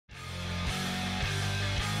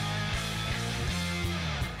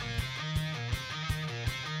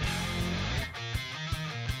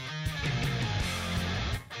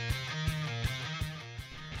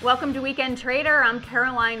Welcome to Weekend Trader. I'm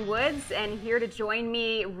Caroline Woods, and here to join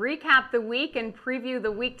me, recap the week and preview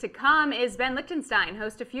the week to come is Ben Lichtenstein,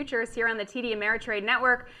 host of Futures here on the TD Ameritrade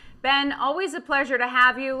Network. Ben, always a pleasure to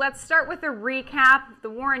have you. Let's start with a recap. The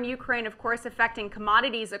war in Ukraine, of course, affecting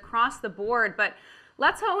commodities across the board, but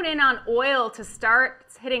let's hone in on oil to start.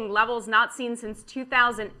 It's hitting levels not seen since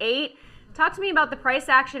 2008. Talk to me about the price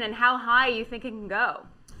action and how high you think it can go.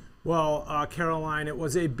 Well, Caroline, it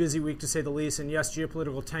was a busy week to say the least. And yes,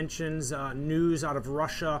 geopolitical tensions, news out of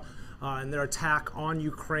Russia and their attack on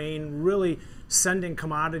Ukraine, really sending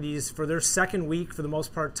commodities for their second week, for the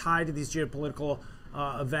most part, tied to these geopolitical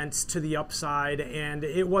events to the upside. And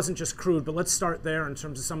it wasn't just crude, but let's start there in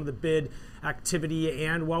terms of some of the bid activity.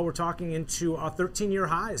 And while we're talking into 13-year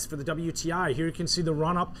highs for the WTI, here you can see the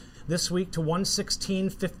run up this week to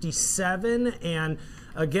 116.57. And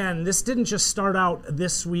again, this didn't just start out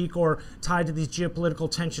this week or tied to these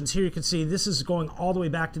geopolitical tensions. Here you can see this is going all the way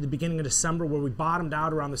back to the beginning of December, where we bottomed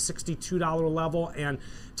out around the $62 level, and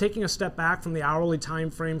taking a step back from the hourly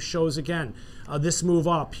time frame shows again this move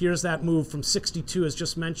up. Here's that move from 62, as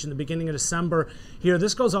just mentioned, the beginning of December. Here,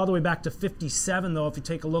 this goes all the way back to 57, though. If you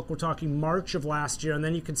take a look, we're talking March of last year, and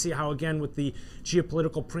then you can see how, again, with the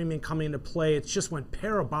geopolitical premium coming into play, it just went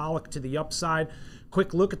parabolic to the upside.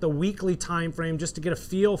 Quick look at the weekly time frame just to get a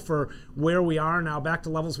feel for where we are now, back to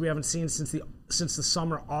levels we haven't seen since the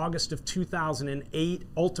summer, August of 2008.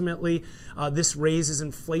 Ultimately, this raises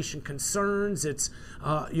inflation concerns. It's,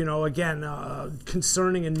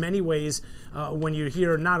 concerning in many ways when you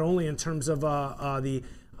hear not only in terms of the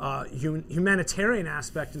humanitarian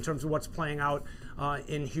aspect in terms of what's playing out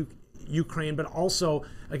in Ukraine, but also,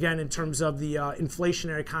 again, in terms of the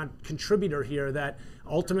inflationary contributor here, that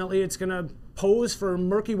ultimately it's going to pose for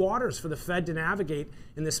murky waters for the Fed to navigate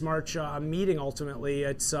in this March meeting. Ultimately,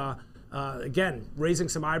 it's, again, raising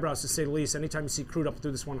some eyebrows, to say the least, anytime you see crude up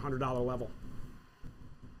through this $100 level.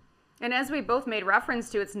 And as we both made reference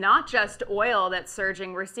to, it's not just oil that's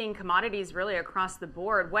surging. We're seeing commodities really across the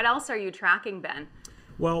board. What else are you tracking, Ben?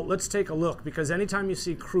 Well, let's take a look, because anytime you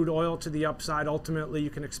see crude oil to the upside, ultimately you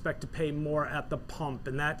can expect to pay more at the pump,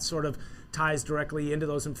 and that sort of ties directly into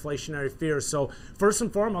those inflationary fears. So first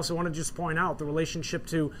and foremost, I want to just point out the relationship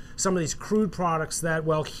to some of these crude products that,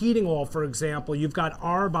 well, heating oil, for example, you've got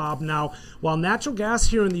RBOB now. While natural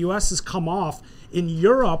gas here in the U.S. has come off, in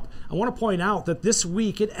Europe, I want to point out that this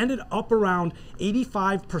week it ended up around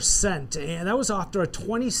 85%, and that was after a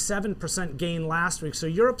 27% gain last week. So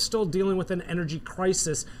Europe's still dealing with an energy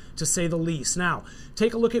crisis, to say the least. Now,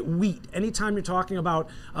 take a look at wheat. Anytime you're talking about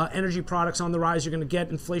energy products on the rise, you're going to get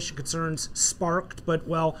inflation concerns sparked. But,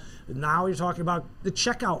 well, now you're talking about the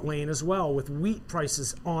checkout lane as well, with wheat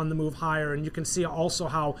prices on the move higher. And you can see also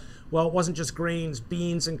how, well, it wasn't just grains,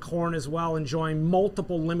 beans and corn as well, enjoying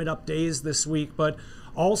multiple limit up days this week. But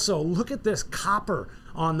also, look at this, copper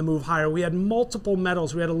on the move higher. We had multiple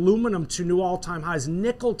metals. We had aluminum to new all-time highs,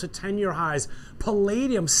 nickel to 10-year highs,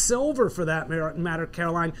 palladium, silver for that matter,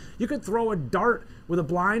 Caroline. You could throw a dart with a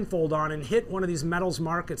blindfold on and hit one of these metals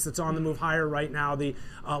markets that's on the move higher right now. The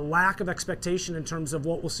lack of expectation in terms of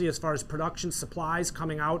what we'll see as far as production supplies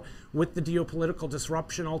coming out with the geopolitical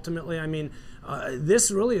disruption ultimately. I mean,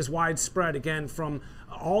 this really is widespread, again, from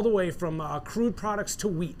all the way from crude products to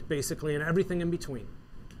wheat, basically, and everything in between.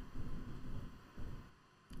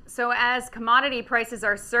 So as commodity prices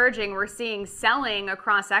are surging, we're seeing selling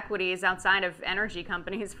across equities outside of energy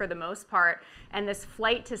companies for the most part, and this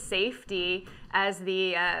flight to safety as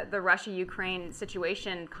the Russia-Ukraine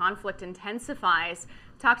situation conflict intensifies.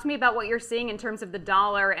 Talk to me about what you're seeing in terms of the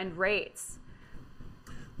dollar and rates.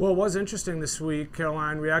 Well, it was interesting this week,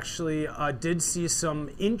 Caroline. We actually did see some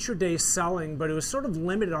intraday selling, but it was sort of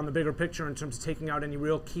limited on the bigger picture in terms of taking out any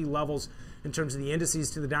real key levels in terms of the indices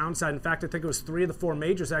to the downside. In fact, I think it was 3 of the 4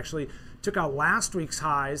 majors actually took out last week's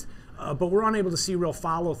highs, but we're unable to see real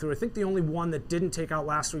follow through. I think the only one that didn't take out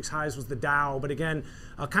last week's highs was the Dow, but again,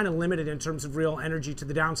 kind of limited in terms of real energy to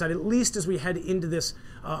the downside, at least as we head into this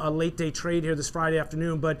late day trade here this Friday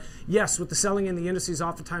afternoon. But yes, with the selling in the indices,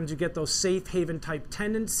 oftentimes you get those safe haven type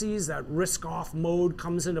tendencies. That risk off mode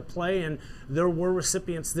comes into play, and there were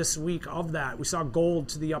recipients this week of that. We saw gold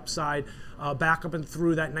to the upside, back up and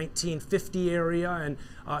through that 1950 area, and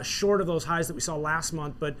short of those highs that we saw last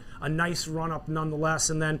month, but a nice run up nonetheless.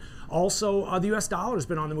 And then Also, the US dollar has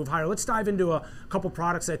been on the move higher. Let's dive into a couple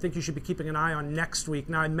products I think you should be keeping an eye on next week.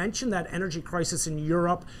 Now, I mentioned that energy crisis in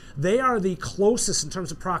Europe. They are the closest in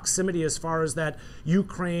terms of proximity as far as that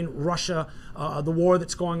Ukraine, Russia, the war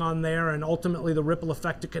that's going on there, and ultimately the ripple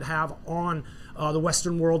effect it could have on the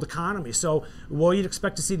Western world economy. So, well, you'd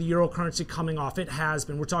expect to see the euro currency coming off. It has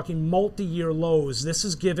been. We're talking multi-year lows. This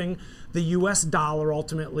is giving the US dollar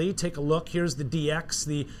ultimately, take a look, here's the DX,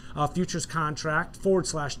 the futures contract,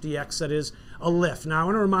 /DX, that is, a lift. Now, I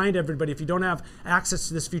want to remind everybody, if you don't have access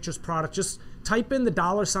to this futures product, just type in the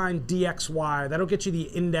 $DXY. That'll get you the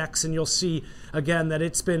index, and you'll see, again, that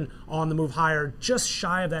it's been on the move higher, just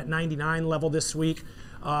shy of that 99 level this week.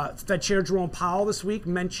 Fed Chair Jerome Powell this week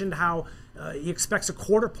mentioned how he expects a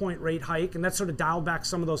quarter-point rate hike, and that sort of dialed back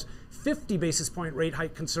some of those 50 basis point rate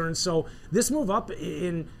hike concerns. So this move up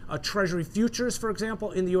in Treasury futures, for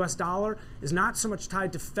example, in the US dollar is not so much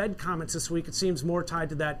tied to Fed comments this week. It seems more tied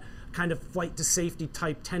to that kind of flight to safety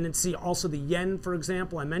type tendency. Also the yen, for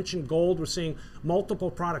example. I mentioned gold. We're seeing multiple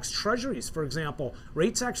products. Treasuries, for example,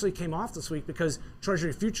 rates actually came off this week because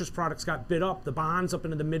Treasury futures products got bid up. The bonds up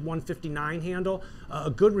into the mid 159 handle. A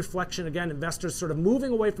good reflection, again, investors sort of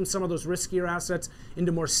moving away from some of those riskier assets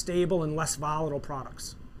into more stable and less volatile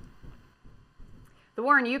products. The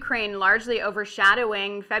war in Ukraine largely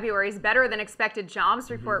overshadowing February's better than expected jobs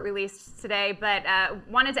report released today, but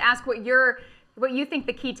wanted to ask what you think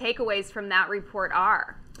the key takeaways from that report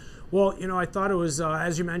are. Well, you know, I thought it was,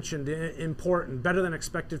 as you mentioned, important, better than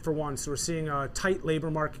expected for one. So we're seeing a tight labor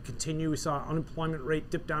market continue. We saw unemployment rate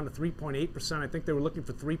dip down to 3.8%. I think they were looking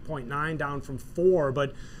for 3.9, down from 4.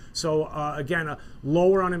 But so again, a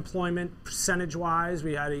lower unemployment percentage-wise.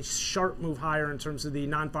 We had a sharp move higher in terms of the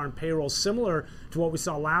non-farm payroll, similar to what we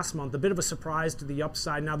saw last month. A bit of a surprise to the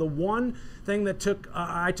upside. Now, the one thing that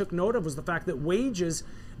I took note of was the fact that wages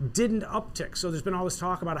didn't uptick. So there's been all this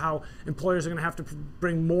talk about how employers are going to have to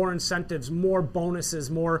bring more incentives, more bonuses,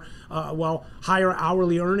 more, higher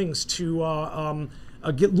hourly earnings to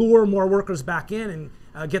lure more workers back in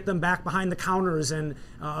and get them back behind the counters and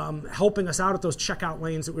helping us out at those checkout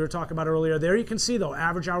lanes that we were talking about earlier. There you can see, though,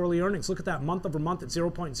 average hourly earnings. Look at that month over month at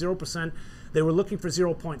 0.0%. They were looking for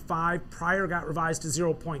 0.5. Prior got revised to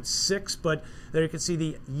 0.6, but there you can see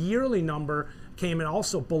the yearly number came in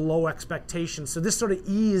also below expectations. So this sort of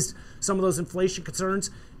eased some of those inflation concerns.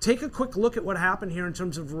 Take a quick look at what happened here in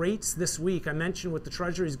terms of rates this week. I mentioned with the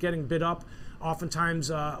treasuries getting bid up, oftentimes,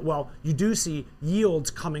 you do see yields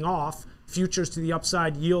coming off, futures to the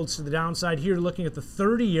upside, yields to the downside. Here, looking at the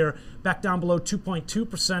 30-year, back down below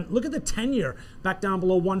 2.2%. Look at the 10-year, back down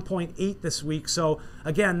below 1.8 this week. So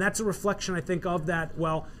again, that's a reflection, I think, of that.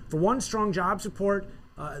 Well, for one, strong jobs report,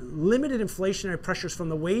 limited inflationary pressures from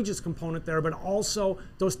the wages component there, but also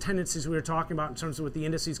those tendencies we were talking about in terms of with the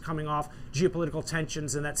indices coming off, geopolitical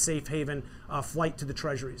tensions, and that safe haven flight to the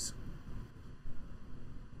treasuries.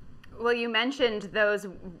 Well, you mentioned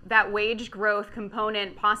that wage growth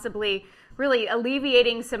component possibly really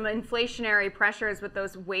alleviating some inflationary pressures with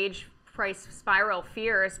those wage price spiral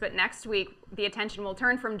fears, but next week the attention will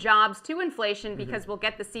turn from jobs to inflation because we'll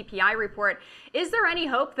get the CPI report. Is there any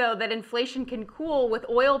hope, though, that inflation can cool with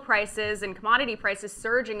oil prices and commodity prices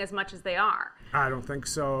surging as much as they are? I don't think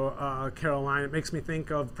so, Caroline. It makes me think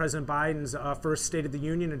of President Biden's first State of the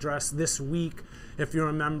Union address this week. If you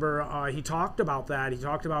remember, he talked about that. He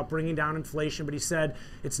talked about bringing down inflation, but he said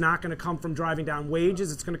it's not going to come from driving down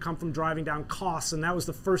wages. It's going to come from driving down costs. And that was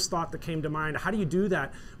the first thought that came to mind. How do you do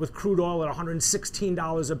that with crude oil at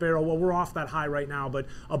 $116 a barrel? Well, we're off that high right now, but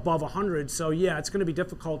above 100. So, yeah, it's going to be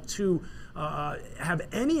difficult to have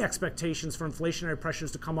any expectations for inflationary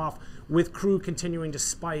pressures to come off with crude continuing to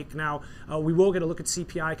spike. Now, we will get a look at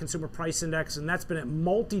CPI, Consumer Price Index, and that's been at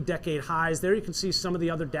multi-decade highs. There you can see some of the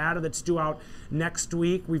other data that's due out next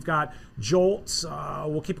week. We've got JOLTS.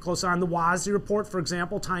 We'll keep a close eye on the WASDE report, for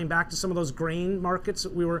example, tying back to some of those grain markets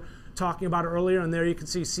that we were talking about earlier. And there you can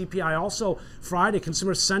see CPI. Also, Friday,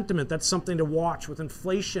 consumer sentiment. That's something to watch with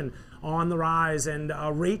inflation on the rise and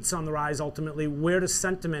rates on the rise. Ultimately, where does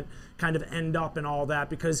sentiment kind of end up and all that?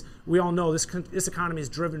 Because we all know this economy is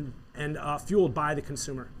driven and fueled by the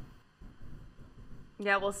consumer.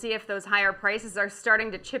 Yeah, we'll see if those higher prices are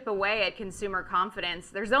starting to chip away at consumer confidence.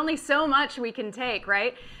 There's only so much we can take,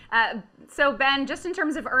 right? So Ben, just in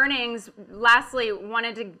terms of earnings, lastly,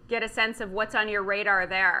 wanted to get a sense of what's on your radar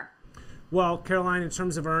there. Well, Caroline, in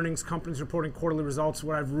terms of earnings, companies reporting quarterly results,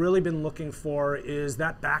 what I've really been looking for is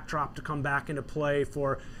that backdrop to come back into play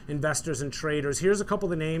for investors and traders. Here's a couple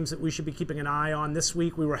of the names that we should be keeping an eye on. This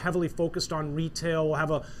week, we were heavily focused on retail. We'll have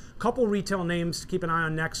a couple retail names to keep an eye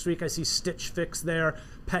on next week. I see Stitch Fix there,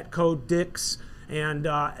 Petco, Dick's, and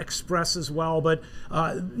Express as well. But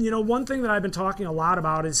one thing that I've been talking a lot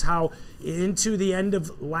about is how into the end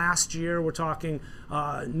of last year, we're talking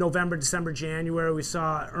November, December, January, we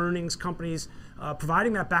saw earnings companies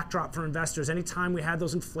providing that backdrop for investors. Anytime we had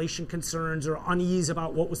those inflation concerns or unease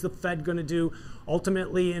about what was the Fed going to do,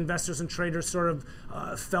 ultimately investors and traders sort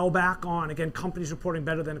of fell back on, again, companies reporting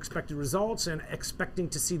better than expected results and expecting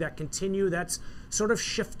to see that continue. That's sort of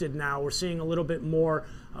shifted now. We're seeing a little bit more,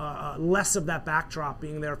 less of that backdrop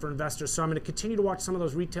being there for investors. So I'm going to continue to watch some of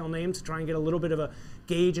those retail names to try and get a little bit of a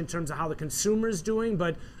gauge in terms of how the consumer is doing.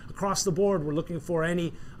 But across the board, we're looking for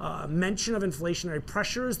any mention of inflationary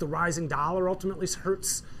pressures. The rising dollar ultimately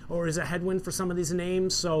hurts or is a headwind for some of these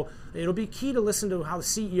names. So it'll be key to listen to how the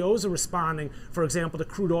CEOs are responding, for example, to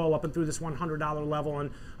crude oil up and through this $100 level.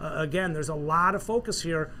 And again, there's a lot of focus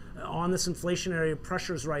here on this inflationary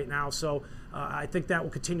pressures right now. So I think that will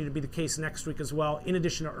continue to be the case next week as well, in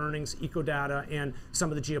addition to earnings, eco-data, and some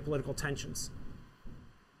of the geopolitical tensions.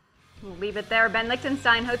 We'll leave it there. Ben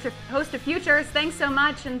Lichtenstein, host of Futures, thanks so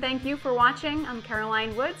much, and thank you for watching. I'm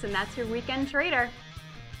Caroline Woods, and that's your Weekend Trader.